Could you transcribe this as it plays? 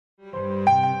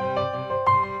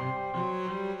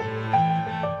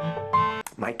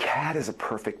cat is a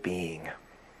perfect being.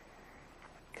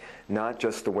 Not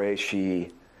just the way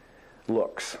she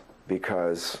looks,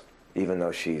 because even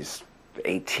though she's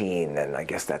 18, and I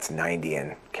guess that's 90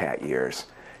 in cat years,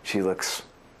 she looks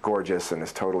gorgeous and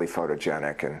is totally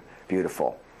photogenic and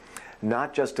beautiful.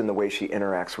 Not just in the way she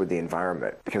interacts with the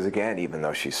environment, because again, even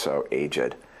though she's so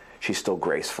aged, she's still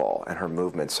graceful and her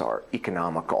movements are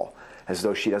economical, as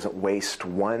though she doesn't waste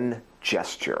one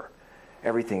gesture.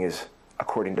 Everything is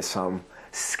according to some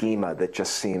schema that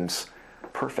just seems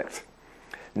perfect.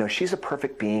 No, she's a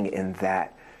perfect being in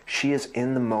that she is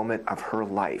in the moment of her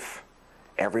life,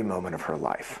 every moment of her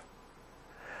life.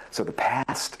 So the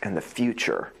past and the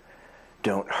future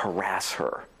don't harass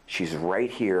her. She's right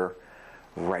here,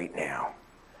 right now.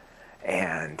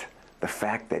 And the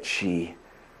fact that she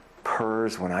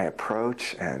purrs when I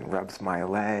approach and rubs my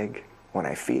leg when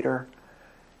I feed her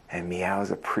and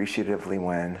meows appreciatively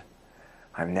when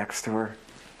I'm next to her,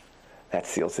 that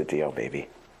seals the deal, baby.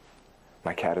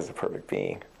 My cat is a perfect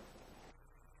being.